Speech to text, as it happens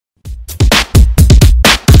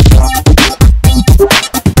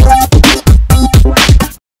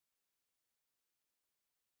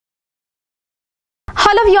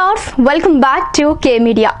Hello viewers, welcome back to K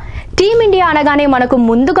media. Team India అనగానే మనకు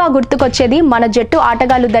ముందుగా గుర్తుకొచ్చేది మన జట్టు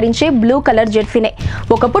ఆటగాళ్లు ధరించే బ్లూ కలర్ జెర్సీనే.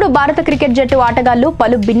 ఒకప్పుడు భారత క్రికెట్ జట్టు ఆటగాళ్లు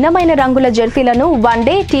పలు భిన్నమైన రంగుల జెర్సీలను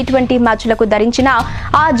వన్డే T20 మ్యాచ్లకు ధరించిన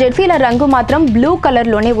ఆ జెర్సీల రంగు మాత్రం బ్లూ కలర్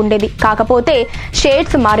లోనే ఉండేది. కాకపోతే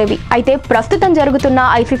షేడ్స్ మారేవి. అయితే ప్రస్తుతం జరుగుతున్న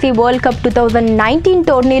ఐసీసీ వరల్డ్ కప్ 2019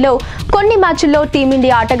 టోర్నీలో కొన్ని మ్యాచ్ల్లో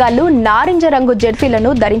టీమిండియా ఆటగాళ్లు నారింజ రంగు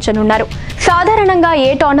జెర్సీలను ధరించనున్నారు. సాధారణంగా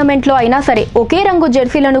ఏ టోర్నమెంట్ లో అయినా సరే ఒకే రంగు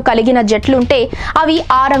జెర్సీలను కలిగిన జట్లుంటే అవి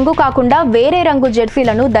ఆ రంగు కాకుండా వేరే రంగు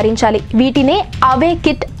జెర్సీలను ధరించాలి. వీటినే అవే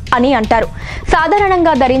కిట్ అని అంటారు.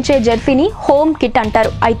 సాధారణంగా ధరించే జెర్సీని హోమ్ కిట్ అంటారు.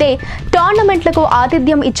 అయితే టోర్నమెంట్లకు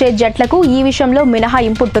ఆతిథ్యం ఇచ్చే జట్లకు ఈ విషయంలో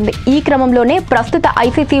మినహాయింపు ఉంటుంది. ఈ క్రమంలోనే ప్రస్తుత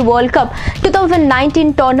ICC world cup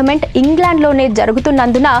 2019 tournament ఇంగ్లాండ్లోనే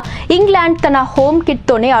జరుగుతున్నందున England తన హోమ్ కిట్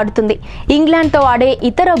తోనే ఆడుతుంది. ఇంగ్లాండ్తో ఆడే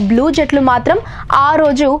ఇతర బ్లూ జట్లు మాత్రం ఆ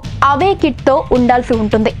రోజు అవే కిట్ తో ఉండాల్సి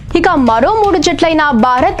ఉంటుంది. ఇక మరో 3 జట్లైన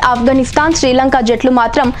భారత్, ఆఫ్ఘనిస్తాన్, శ్రీలంక జట్లు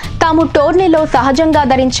మాత్రం తాము టోర్నీలో సహజంగా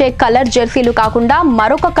ధరించే కలర్ జెర్సీలు కాకుండా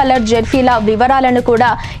మరొక కలర్ జెర్సీల వివరాలను కూడా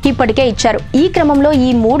ఇప్పటికే ఇచ్చారు. ఈ క్రమంలో ఈ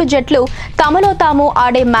 3 జట్లు తమలో తాము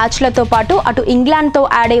ఆడే మ్యాచ్లతో పాటు అటు ఇంగ్లాండ్తో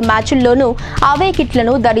ఆడే మ్యాచ్ల్లోనూ అవే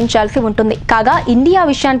కిట్లను ధరించాల్సి ఉంటుంది. కాగా ఇండియా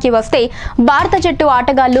విషయానికి వస్తే భారత జట్టు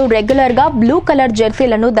ఆటగాళ్లు రెగ్యులర్ గా బ్లూ కలర్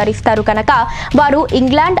జెర్సీలను ధరిస్తారు కనుక వారు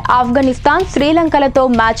ఇంగ్లాండ్, ఆఫ్ఘనిస్తాన్, శ్రీలంకలతో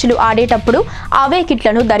మ్యాచ్లు ఆడేటప్పుడు అవే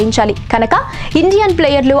కిట్లను ధరించాలి. కనుక ఇండియన్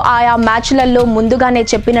ప్లేయర్లు ఆయా మ్యాచ్లలో ముందుగానే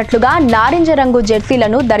చెప్పినట్లుగా నారింజ రంగు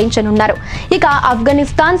జెర్సీలను ధరించనున్నారు. ఇక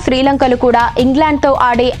ఆఫ్ఘనిస్తాన్, శ్రీలంకలు కూడా ఇంగ్లాండ్తో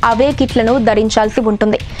ఆడే అవే కిట్లను ధరించాల్సి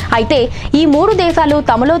ఉంటుంది. అయితే ఈ 3 దేశాలు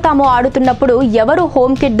తమలో తాము ఆడుతున్నప్పుడు ఎవరు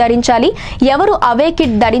హోమ్ కిట్ ధరించాలి, ఎవరు అవే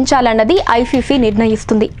కిట్ ధరించాలన్నది ఐసీసీ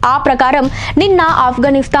నిర్ణయిస్తుంది. ఆ ప్రకారం నిన్న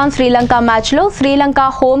ఆఫ్ఘనిస్తాన్ శ్రీలంక మ్యాచ్ లో శ్రీలంక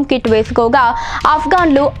హోమ్ కిట్ వేసుకోగా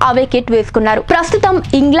ఆఫ్ఘన్లు అవే కిట్ వేసుకున్నారు. ప్రస్తుతం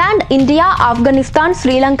ఇంగ్లాండ్, ఇండియా, ఆఫ్ఘనిస్తాన్,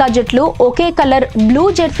 శ్రీలంక జట్లు ఒకే కలర్ బ్లూ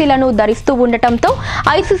జెర్సీలను ధరిస్తూ ఉండటంతో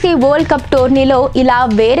ఐసీసీ వరల్డ్ కప్ టోర్నీలో ఇలా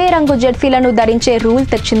వేరే రంగు జెర్సీలను ధరించే రూల్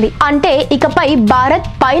తెచ్చింది. అంటే ఇకపై భారత్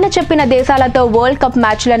పైన చెప్పిన దేశాలతో వరల్డ్ కప్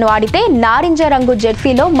మ్యాచ్లను ఆడితే నారింజ రంగు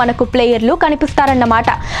జెర్సీలో మనకు ప్లేయర్లు కనిపిస్తారన్నమాట.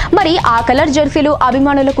 మరి ఆ కలర్ జెర్సీలు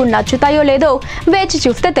అభిమానులకు నచ్చుతాయో లేదో వేచి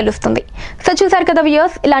చూస్తే తెలుస్తుంది. సో చూసారు కదా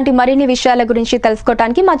వ్యూయర్స్, ఇలాంటి మరిన్ని విషయాల గురించి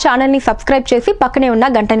తెలుసుకోవడానికి మా ఛానల్ ని సబ్స్క్రైబ్ చేసి పక్కనే ఉన్న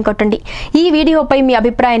గంటని కొట్టండి. ఈ వీడియోపై మీ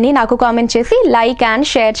అభిప్రాయాన్ని నాకు కామెంట్ చేసి లైక్ అండ్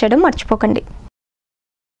షేర్ చేయడం మర్చిపోకండి.